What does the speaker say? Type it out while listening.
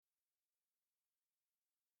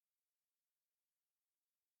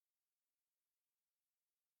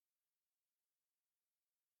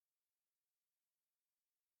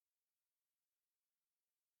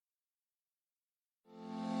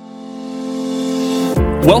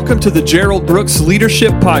Welcome to the Gerald Brooks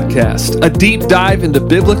Leadership Podcast, a deep dive into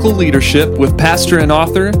biblical leadership with pastor and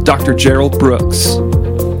author Dr. Gerald Brooks.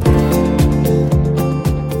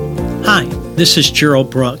 Hi, this is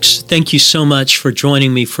Gerald Brooks. Thank you so much for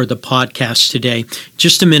joining me for the podcast today.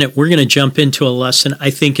 Just a minute, we're going to jump into a lesson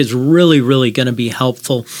I think is really going to be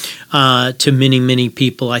helpful to many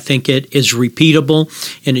people. I think it is repeatable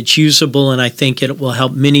and it's usable, and I think it will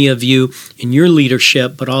help many of you in your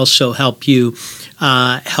leadership, but also help you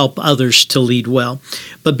help others to lead well.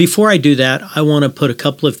 But before I do that, I want to put a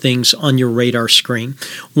couple of things on your radar screen.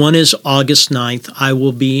 One is August 9th. I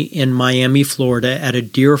will be in Miami, Florida at a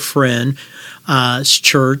dear friend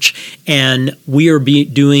church, and we are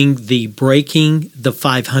doing the Breaking the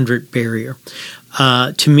 500 Barrier.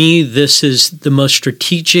 To me, this is the most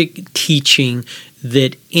strategic teaching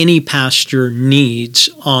that any pastor needs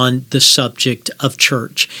on the subject of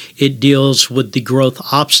church. It deals with the growth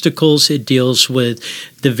obstacles. It deals with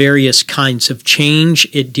the various kinds of change.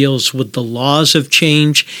 It deals with the laws of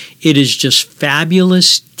change. It is just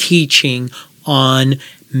fabulous teaching on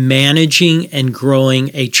managing and growing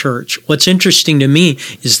a church. What's interesting to me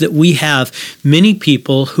is that we have many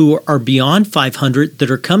people who are beyond 500 that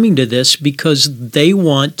are coming to this because they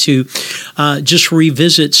want to just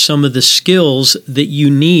revisit some of the skills that you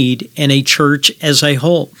need in a church as a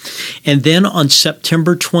whole. And then on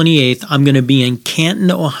September 28th, I'm going to be in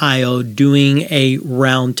Canton, Ohio, doing a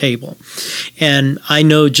roundtable. And I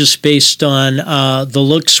know just based on the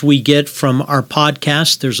looks we get from our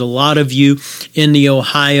podcast, there's a lot of you in the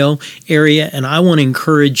Ohio area, and I want to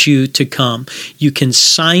encourage you to come. You can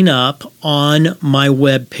sign up on my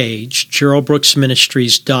webpage,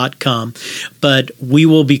 geraldbrooksministries.com, but we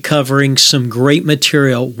will be covering some great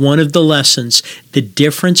material. One of the lessons, the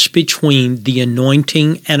difference between the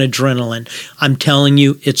anointing and adrenaline. I'm telling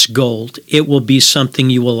you, it's gold. It will be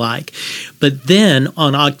something you will like. But then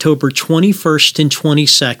on October 21st and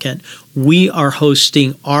 22nd, we are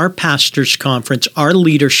hosting our pastors' conference, our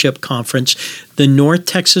leadership conference, the North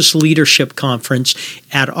Texas Leadership Conference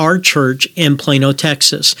at our church in Plano,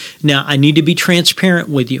 Texas. Now, I need to be transparent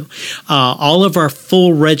with you. All of our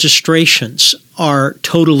full registrations are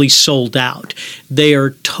totally sold out. They are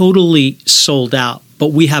totally sold out.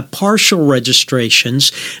 But we have partial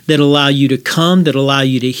registrations that allow you to come, that allow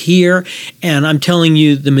you to hear. And I'm telling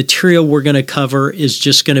you, the material we're going to cover is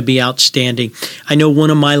just going to be outstanding. I know one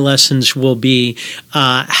of my lessons will be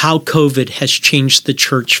how COVID has changed the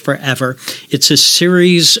church forever. It's a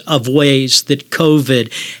series of ways that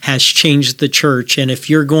COVID has changed the church. And if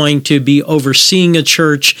you're going to be overseeing a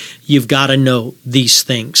church, you've got to know these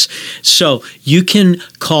things. So you can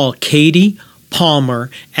call Katie Palmer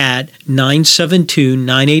at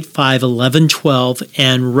 972-985-1112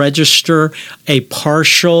 and register a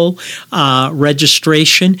partial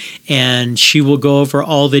registration, and she will go over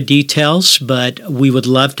all the details, but we would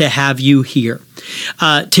love to have you here.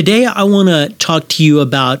 Today I want to talk to you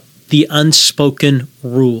about the unspoken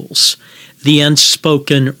rules. The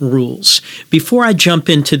unspoken rules. Before I jump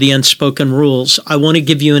into the unspoken rules, I want to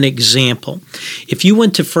give you an example. If you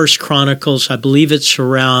went to 1 Chronicles, I believe it's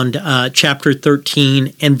around chapter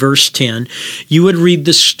 13 and verse 10, you would read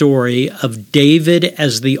the story of David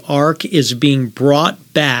as the ark is being brought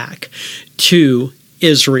back to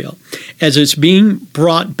Israel. As it's being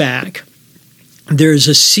brought back, there's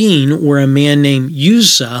a scene where a man named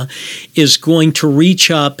Uzzah is going to reach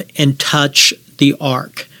up and touch the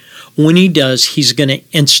ark. When he does, he's going to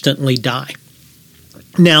instantly die.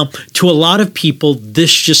 Now, to a lot of people,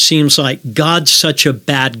 this just seems like God's such a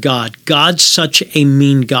bad God. God's such a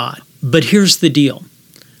mean God. But here's the deal.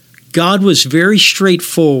 God was very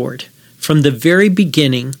straightforward from the very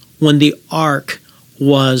beginning when the ark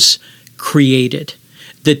was created,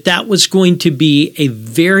 that was going to be a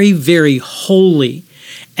very holy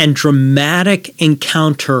and dramatic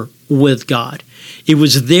encounter with God. It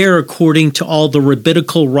was there, according to all the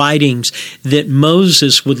rabbinical writings, that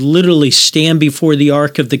Moses would literally stand before the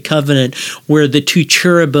Ark of the Covenant, where the two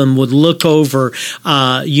cherubim would look over,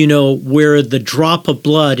 where the drop of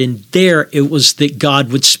blood, and there it was that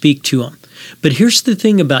God would speak to him. But here's the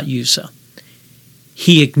thing about Uzzah.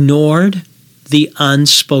 He ignored the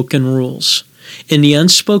unspoken rules. And the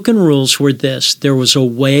unspoken rules were this. There was a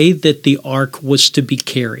way that the ark was to be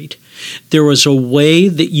carried. There was a way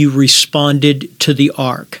that you responded to the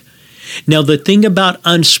ark. Now, the thing about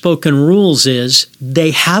unspoken rules is they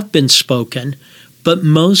have been spoken, but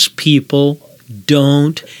most people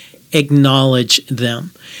don't acknowledge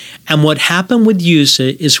them. And what happened with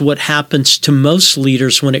Uzzah is what happens to most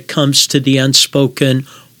leaders when it comes to the unspoken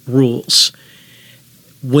rules.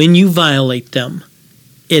 When you violate them,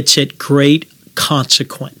 it's at great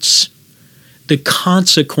consequence. the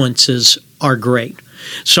consequences are great.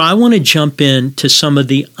 So I want to jump into some of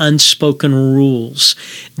the unspoken rules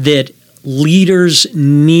that leaders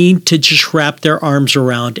need to just wrap their arms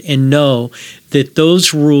around and know that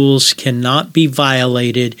those rules cannot be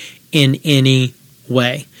violated in any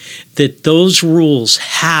way. That those rules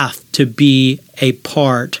have to be a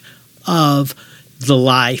part of the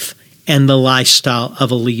life and the lifestyle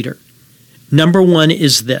of a leader. Number one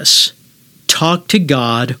is this: talk to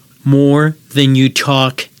God more than you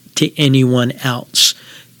talk to anyone else.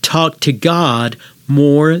 Talk to God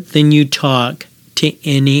more than you talk to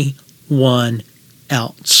anyone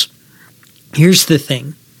else. Here's the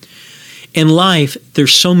thing. In life,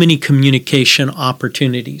 there's so many communication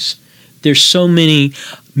opportunities. There's so many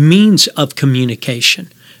means of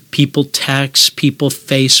communication. People text, people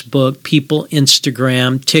Facebook, people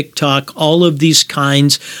Instagram, TikTok, all of these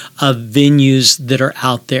kinds of venues that are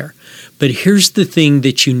out there. But here's the thing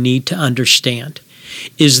that you need to understand,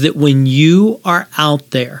 is that when you are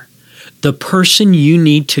out there, the person you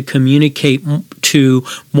need to communicate to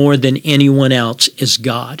more than anyone else is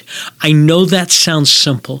God. I know that sounds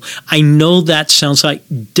simple. I know that sounds like,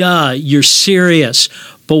 duh, you're serious.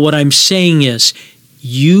 But what I'm saying is,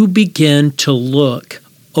 you begin to look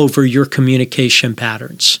over your communication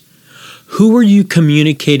patterns. Who are you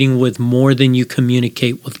communicating with more than you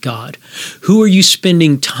communicate with God? Who are you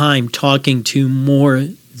spending time talking to more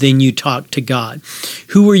than you talk to God?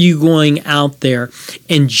 Who are you going out there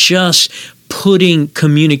and just putting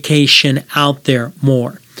communication out there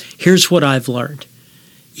more? Here's what I've learned.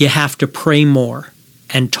 You have to pray more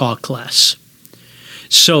and talk less.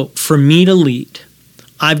 So for me to lead,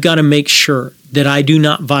 I've got to make sure that I do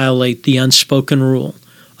not violate the unspoken rule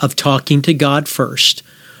of talking to God first,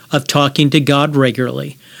 of talking to God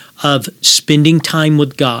regularly, of spending time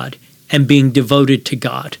with God and being devoted to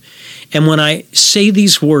God. And when I say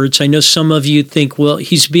these words, I know some of you think, well,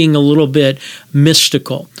 he's being a little bit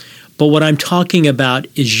mystical. But what I'm talking about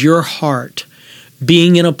is your heart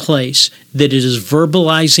being in a place that it is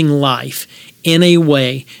verbalizing life in a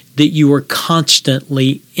way that you are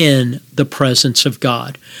constantly in the presence of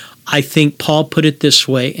God. I think Paul put it this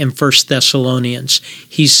way in 1 Thessalonians.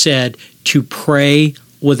 He said to pray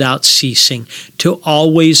without ceasing, to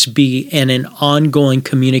always be in an ongoing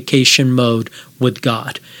communication mode with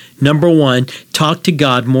God. Number one, talk to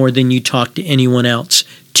God more than you talk to anyone else.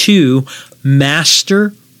 2,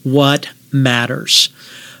 master what matters.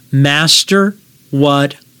 Master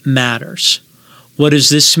what matters. What does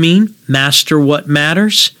this mean? Master what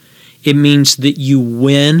matters? It means that you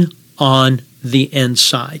win on the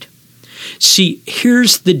inside. See,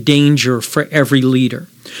 here's the danger for every leader.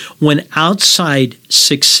 When outside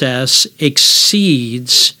success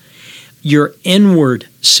exceeds your inward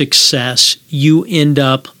success, you end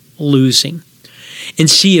up losing. And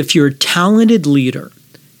see, if you're a talented leader,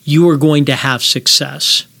 you are going to have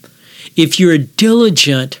success. If you're a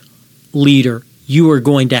diligent leader, you are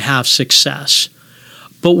going to have success.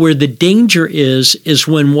 But where the danger is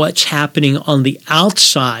when what's happening on the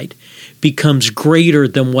outside becomes greater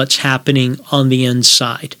than what's happening on the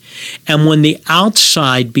inside. And when the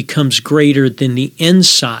outside becomes greater than the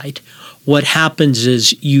inside, what happens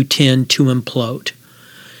is you tend to implode.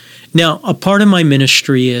 Now, a part of my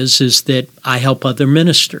ministry is that I help other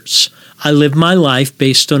ministers. I live my life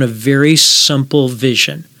based on a very simple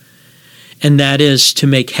vision, and that is to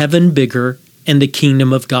make heaven bigger and the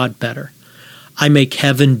kingdom of God better. I make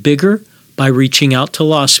heaven bigger by reaching out to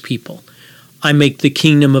lost people. I make the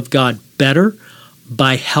kingdom of God better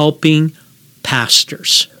by helping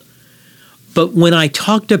pastors. But when I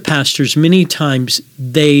talk to pastors, many times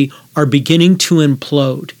they are beginning to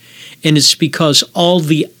implode. And it's because all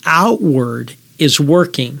the outward is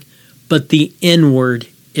working, but the inward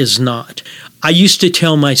is not. I used to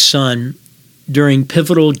tell my son during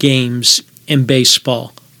pivotal games in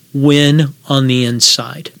baseball, win on the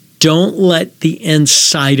inside. Don't let the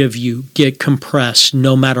inside of you get compressed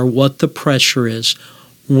no matter what the pressure is.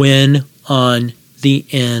 Win on the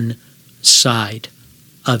inside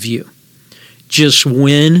of you. Just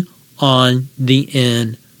win on the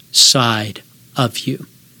inside of you.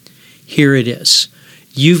 Here it is.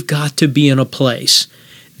 You've got to be in a place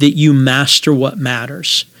that you master what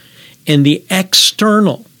matters. And the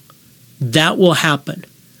external, that will happen.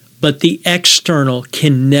 But the external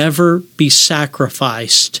can never be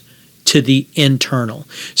sacrificed to the internal.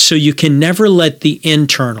 So you can never let the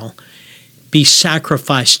internal be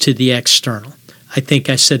sacrificed to the external. I think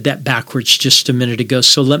I said that backwards just a minute ago,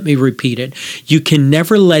 so let me repeat it. You can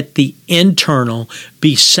never let the internal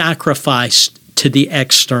be sacrificed to the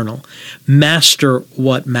external. Master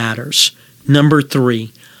what matters. Number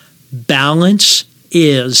 3, balance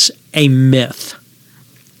is a myth.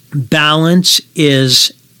 Balance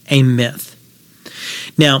is a myth.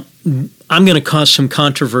 Now, I'm going to cause some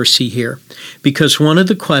controversy here because one of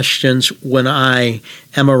the questions when I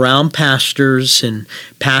am around pastors and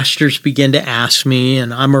pastors begin to ask me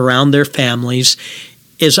and I'm around their families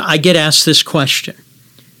is I get asked this question.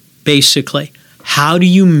 Basically, how do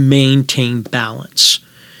you maintain balance?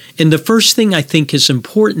 And the first thing I think is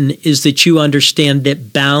important is that you understand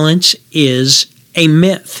that balance is a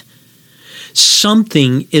myth.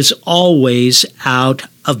 Something is always out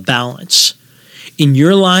of balance. In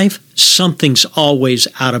your life, something's always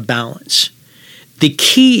out of balance. The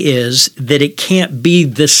key is that it can't be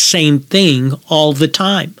the same thing all the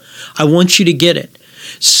time. I want you to get it.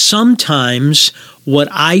 Sometimes what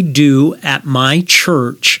I do at my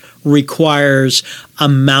church requires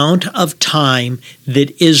amount of time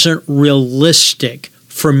that isn't realistic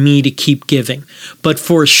for me to keep giving. But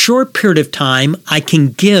for a short period of time, I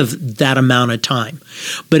can give that amount of time.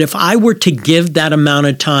 But if I were to give that amount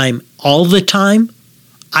of time all the time,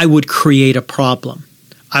 I would create a problem.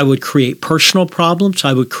 I would create personal problems.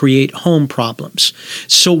 I would create home problems.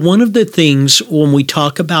 So one of the things when we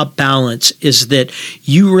talk about balance is that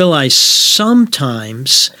you realize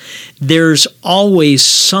sometimes there's always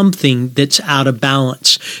something that's out of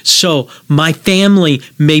balance. So my family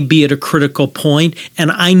may be at a critical point and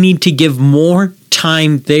I need to give more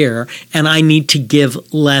time there and I need to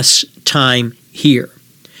give less time here.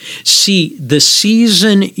 See, the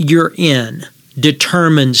season you're in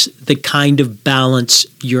determines the kind of balance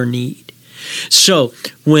you need. So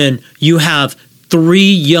when you have 3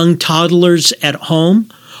 young toddlers at home,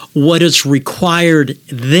 what is required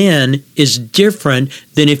then is different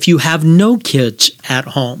than if you have no kids at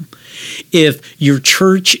home. If your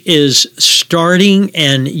church is starting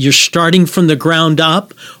and you're starting from the ground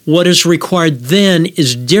up, what is required then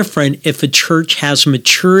is different if a church has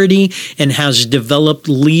maturity and has developed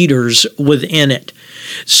leaders within it.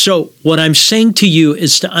 So what I'm saying to you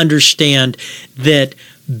is to understand that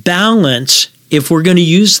balance, if we're going to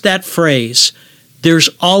use that phrase, there's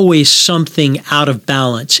always something out of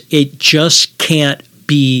balance. It just can't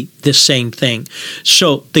be the same thing.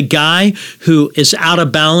 So the guy who is out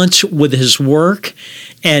of balance with his work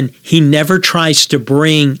and he never tries to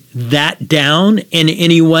bring that down in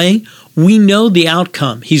any way, we know the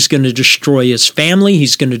outcome. He's going to destroy his family.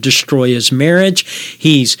 He's going to destroy his marriage.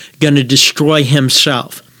 He's going to destroy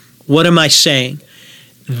himself. What am I saying?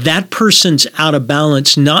 That person's out of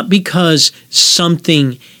balance not because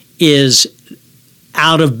something is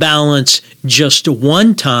out of balance just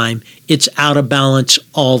one time. It's out of balance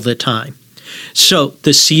all the time. So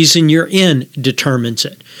the season you're in determines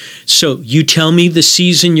it. So you tell me the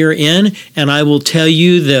season you're in, and I will tell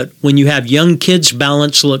you that when you have young kids,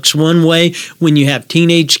 balance looks one way. When you have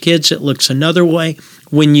teenage kids, it looks another way.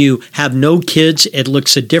 When you have no kids, it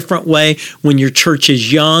looks a different way. When your church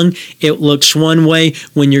is young, it looks one way.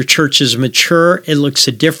 When your church is mature, it looks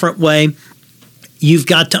a different way. You've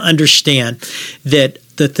got to understand that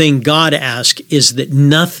the thing God asks is that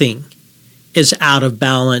nothing is out of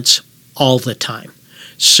balance all the time.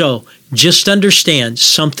 So just understand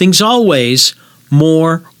something's always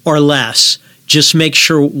more or less. Just make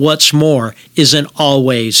sure what's more isn't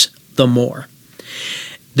always the more.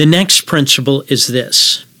 The next principle is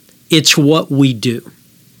this. It's what we do.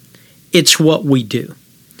 It's what we do.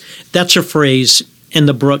 That's a phrase in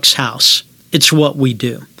the Brooks house. It's what we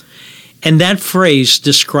do. And that phrase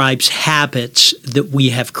describes habits that we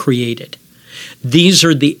have created. These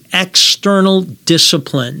are the external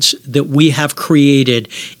disciplines that we have created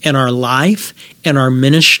in our life, in our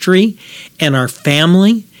ministry, in our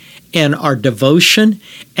family, in our devotion,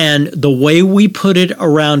 and the way we put it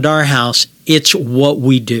around our house. It's what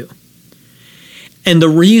we do. And the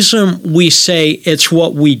reason we say it's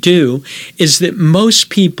what we do is that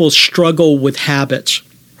most people struggle with habits.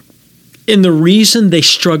 And the reason they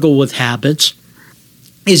struggle with habits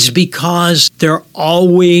is because they're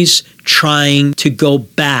always trying to go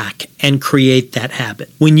back and create that habit.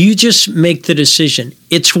 When you just make the decision,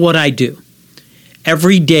 it's what I do.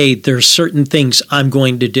 Every day there are certain things I'm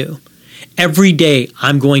going to do. Every day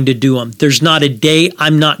I'm going to do them. There's not a day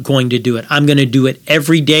I'm not going to do it. I'm going to do it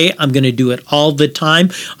every day. I'm going to do it all the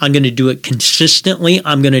time. I'm going to do it consistently.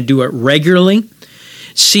 I'm going to do it regularly.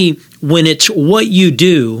 See, when it's what you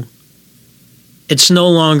do, it's no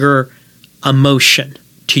longer emotion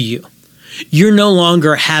to you. You're no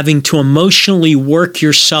longer having to emotionally work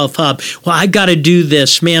yourself up. Well, I got to do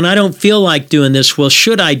this. Man, I don't feel like doing this. Well,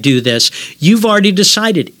 should I do this? You've already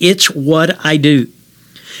decided it's what I do.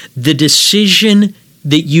 The decision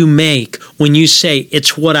that you make when you say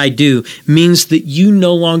it's what I do means that you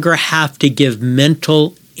no longer have to give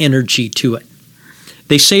mental energy to it.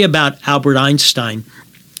 They say about Albert Einstein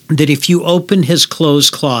that if you open his clothes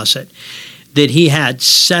closet, that he had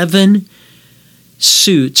 7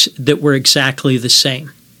 suits that were exactly the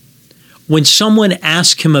same. When someone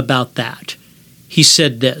asked him about that, he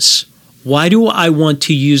said this: why do I want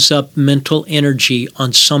to use up mental energy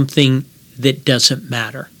on something that doesn't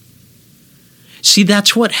matter? See,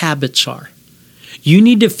 that's what habits are. You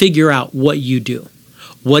need to figure out what you do.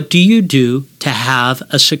 What do you do to have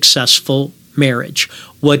a successful marriage?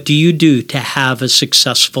 What do you do to have a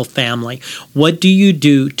successful family? What do you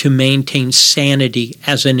do to maintain sanity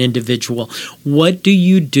as an individual? What do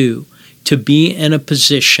you do to be in a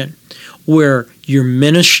position where your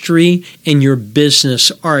ministry and your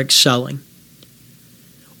business are excelling?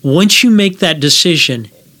 Once you make that decision,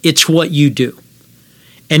 it's what you do.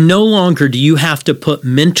 And no longer do you have to put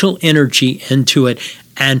mental energy into it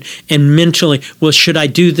and mentally, well, should I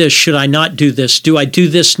do this? Should I not do this? Do I do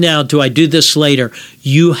this now? Do I do this later?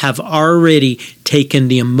 You have already taken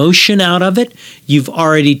the emotion out of it. You've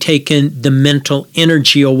already taken the mental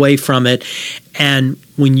energy away from it. And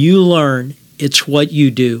when you learn it's what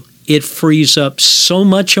you do, it frees up so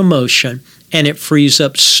much emotion and it frees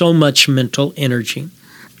up so much mental energy.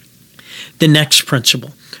 The next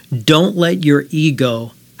principle: don't let your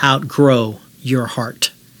ego outgrow your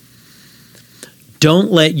heart.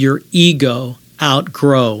 Don't let your ego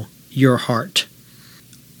outgrow your heart.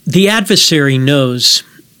 The adversary knows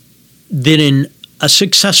that in a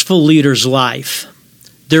successful leader's life,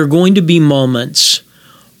 there are going to be moments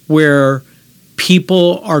where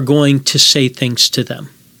people are going to say things to them.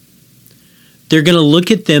 They're going to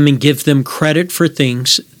look at them and give them credit for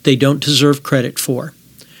things they don't deserve credit for.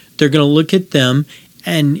 They're going to look at them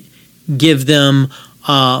and give them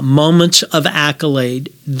moments of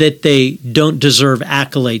accolade that they don't deserve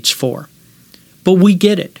accolades for. But we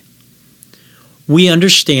get it. We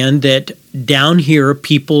understand that down here,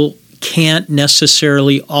 people can't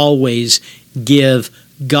necessarily always give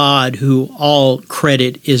God, who all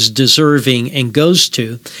credit is deserving and goes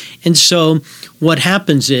to. And so what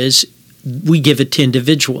happens is we give it to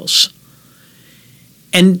individuals.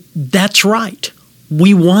 And that's right.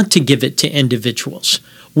 We want to give it to individuals.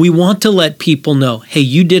 We want to let people know, hey,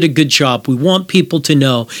 you did a good job. We want people to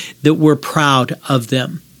know that we're proud of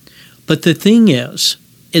them. But the thing is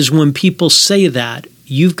when people say that,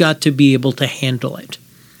 you've got to be able to handle it.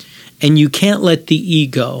 And you can't let the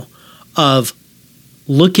ego of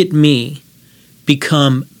look at me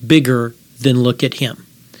become bigger than look at him.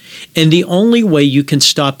 And the only way you can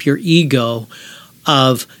stop your ego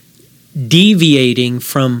of deviating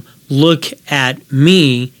from look at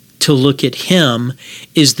me to look at him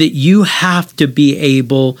is that you have to be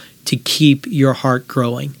able to keep your heart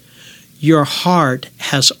growing. Your heart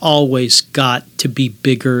has always got to be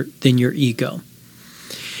bigger than your ego.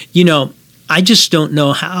 You know, I just don't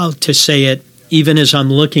know how to say it, even as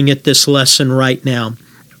I'm looking at this lesson right now.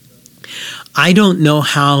 I don't know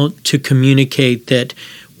how to communicate that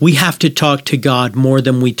we have to talk to God more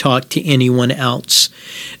than we talk to anyone else,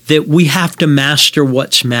 that we have to master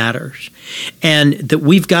what matters, and that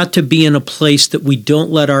we've got to be in a place that we don't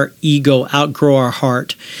let our ego outgrow our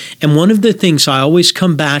heart. And one of the things I always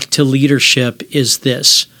come back to leadership is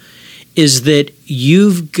this, is that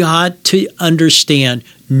you've got to understand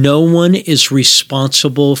no one is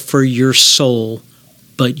responsible for your soul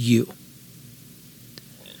but you.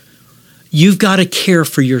 You've got to care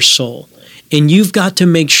for your soul. And you've got to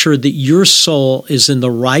make sure that your soul is in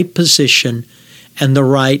the right position and the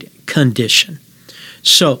right condition.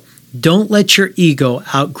 So don't let your ego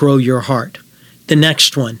outgrow your heart. The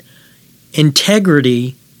next one,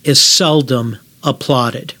 integrity is seldom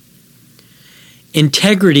applauded.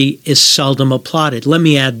 Integrity is seldom applauded. Let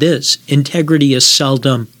me add this. Integrity is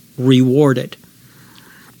seldom rewarded.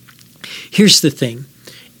 Here's the thing.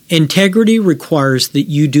 Integrity requires that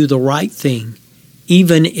you do the right thing,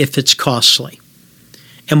 even if it's costly.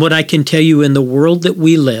 And what I can tell you in the world that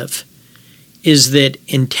we live is that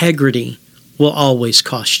integrity will always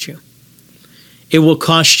cost you. It will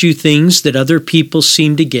cost you things that other people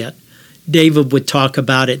seem to get. David would talk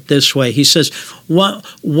about it this way. He says,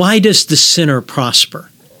 why does the sinner prosper?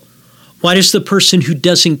 Why does the person who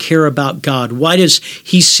doesn't care about God, why does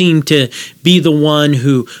he seem to be the one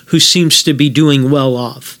who seems to be doing well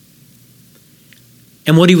off?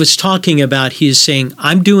 And what he was talking about, he is saying,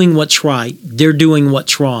 I'm doing what's right. They're doing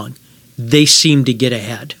what's wrong. They seem to get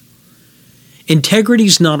ahead. Integrity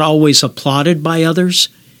is not always applauded by others,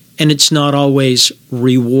 and it's not always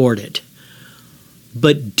rewarded.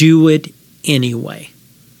 But do it anyway.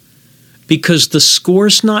 Because the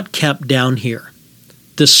score's not kept down here.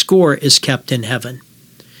 The score is kept in heaven.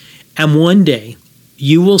 And one day,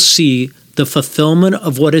 you will see the fulfillment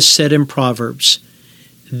of what is said in Proverbs,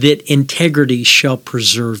 that integrity shall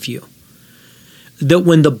preserve you. That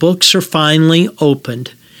when the books are finally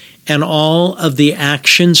opened and all of the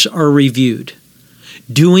actions are reviewed,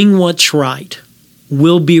 doing what's right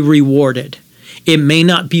will be rewarded. It may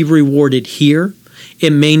not be rewarded here,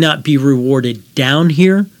 it may not be rewarded down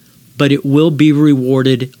here, but it will be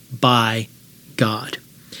rewarded by God.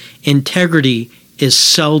 Integrity is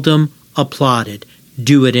seldom applauded.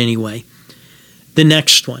 Do it anyway. The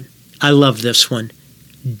next one, I love this one.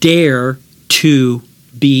 Dare to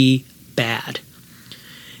be bad.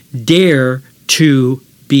 Dare to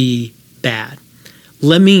be bad.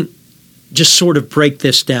 Let me just sort of break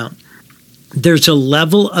this down. There's a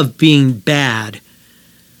level of being bad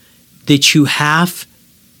that you have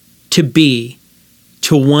to be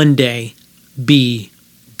to one day be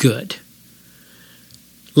good.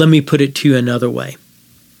 Let me put it to you another way.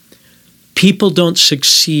 People don't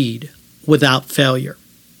succeed without failure.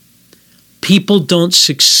 People don't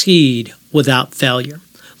succeed without failure.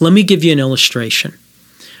 Let me give you an illustration.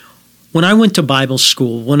 When I went to Bible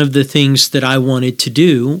school, one of the things that I wanted to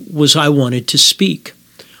do was I wanted to speak.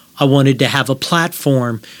 I wanted to have a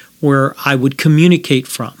platform where I would communicate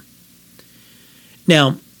from.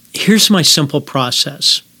 Now, here's my simple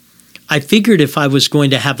process. I figured if I was going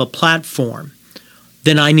to have a platform,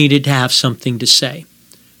 then I needed to have something to say.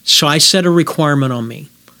 So I set a requirement on me.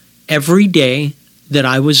 Every day that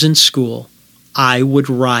I was in school, I would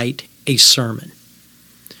write a sermon.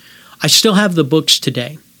 I still have the books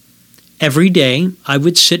today. Every day I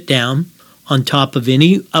would sit down on top of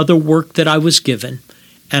any other work that I was given,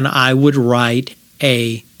 and I would write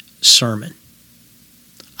a sermon.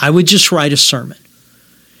 I would just write a sermon.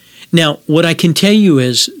 Now, what I can tell you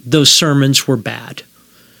is those sermons were bad.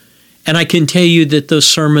 And I can tell you that those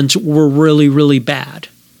sermons were really, really bad.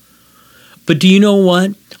 But do you know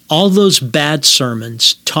what? All those bad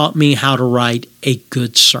sermons taught me how to write a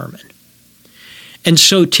good sermon. And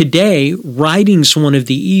so today, writing's one of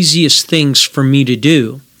the easiest things for me to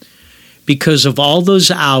do because of all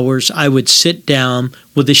those hours I would sit down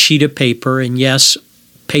with a sheet of paper, and yes,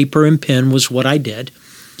 paper and pen was what I did,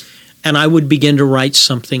 and I would begin to write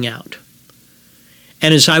something out.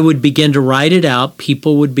 And as I would begin to write it out,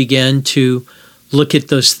 people would begin to look at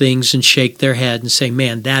those things and shake their head and say,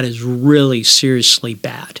 man, that is really seriously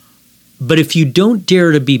bad. But if you don't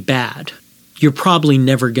dare to be bad, you're probably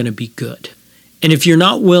never going to be good. And if you're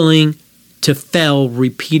not willing to fail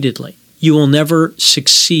repeatedly, you will never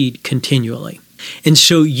succeed continually. And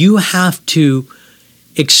so you have to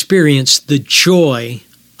experience the joy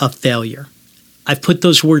of failure. I've put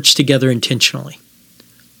those words together intentionally.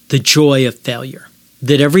 The joy of failure.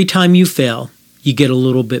 That every time you fail, you get a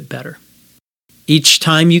little bit better. Each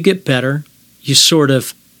time you get better, you sort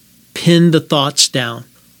of pin the thoughts down.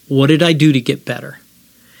 What did I do to get better?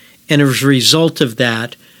 And as a result of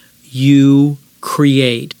that, you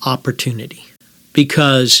create opportunity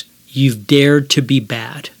because you've dared to be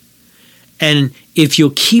bad. And if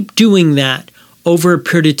you'll keep doing that over a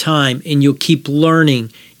period of time and you'll keep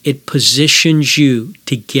learning, it positions you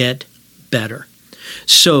to get better.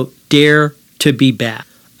 So dare to be bad.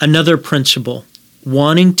 Another principle,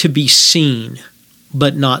 wanting to be seen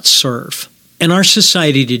but not serve. In our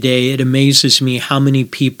society today, it amazes me how many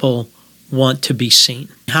people want to be seen,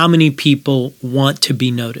 how many people want to be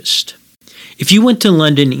noticed. If you went to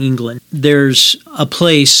London, England, there's a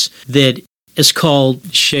place that is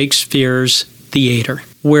called Shakespeare's Theatre,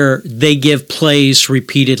 where they give plays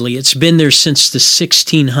repeatedly. It's been there since the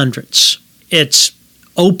 1600s. It's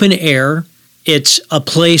open air. It's a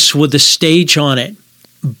place with a stage on it,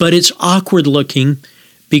 but it's awkward looking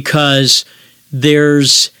because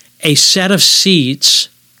there's a set of seats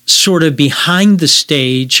sort of behind the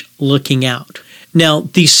stage looking out. Now,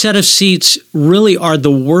 these set of seats really are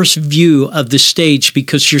the worst view of the stage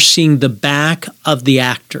because you're seeing the back of the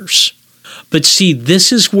actors. But see,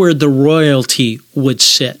 this is where the royalty would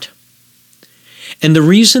sit. And the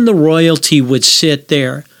reason the royalty would sit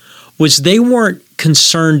there was they weren't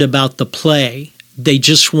concerned about the play. They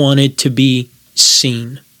just wanted to be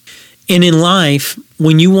seen. And in life,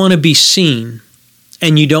 when you want to be seen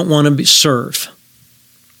and you don't want to serve,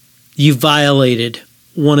 you violated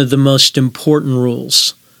one of the most important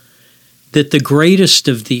rules, that the greatest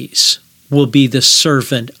of these will be the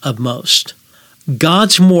servant of most.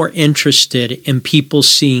 God's more interested in people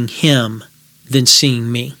seeing him than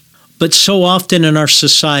seeing me. But so often in our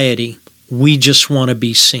society, we just want to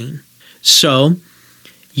be seen. So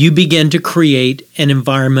you begin to create an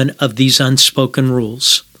environment of these unspoken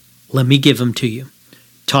rules. Let me give them to you.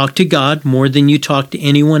 Talk to God more than you talk to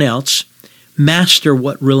anyone else. Master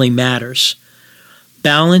what really matters.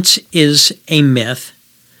 Balance is a myth.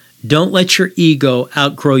 Don't let your ego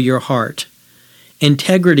outgrow your heart.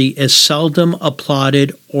 Integrity is seldom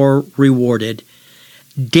applauded or rewarded.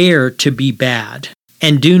 Dare to be bad,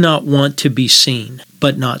 and do not want to be seen,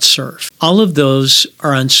 but not serve. All of those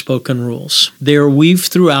are unspoken rules. They are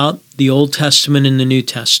weaved throughout the Old Testament and the New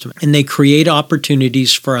Testament, and they create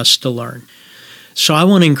opportunities for us to learn. So I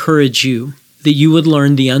want to encourage you that you would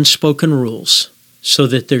learn the unspoken rules so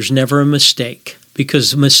that there's never a mistake,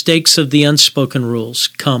 because the mistakes of the unspoken rules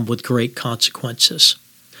come with great consequences.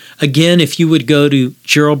 Again, if you would go to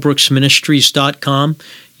GeraldBrooksMinistries.com,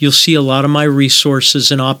 you'll see a lot of my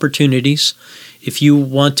resources and opportunities. If you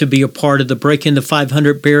want to be a part of the Breaking the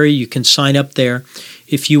 500 Barrier, you can sign up there.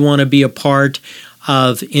 If you want to be a part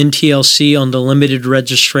of NTLC on the limited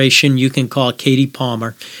registration, you can call Katie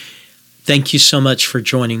Palmer. Thank you so much for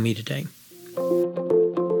joining me today.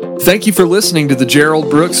 Thank you for listening to the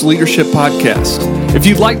Gerald Brooks Leadership Podcast. If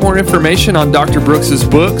you'd like more information on Dr. Brooks's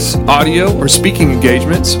books, audio, or speaking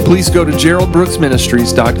engagements, please go to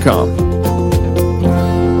GeraldBrooksMinistries.com.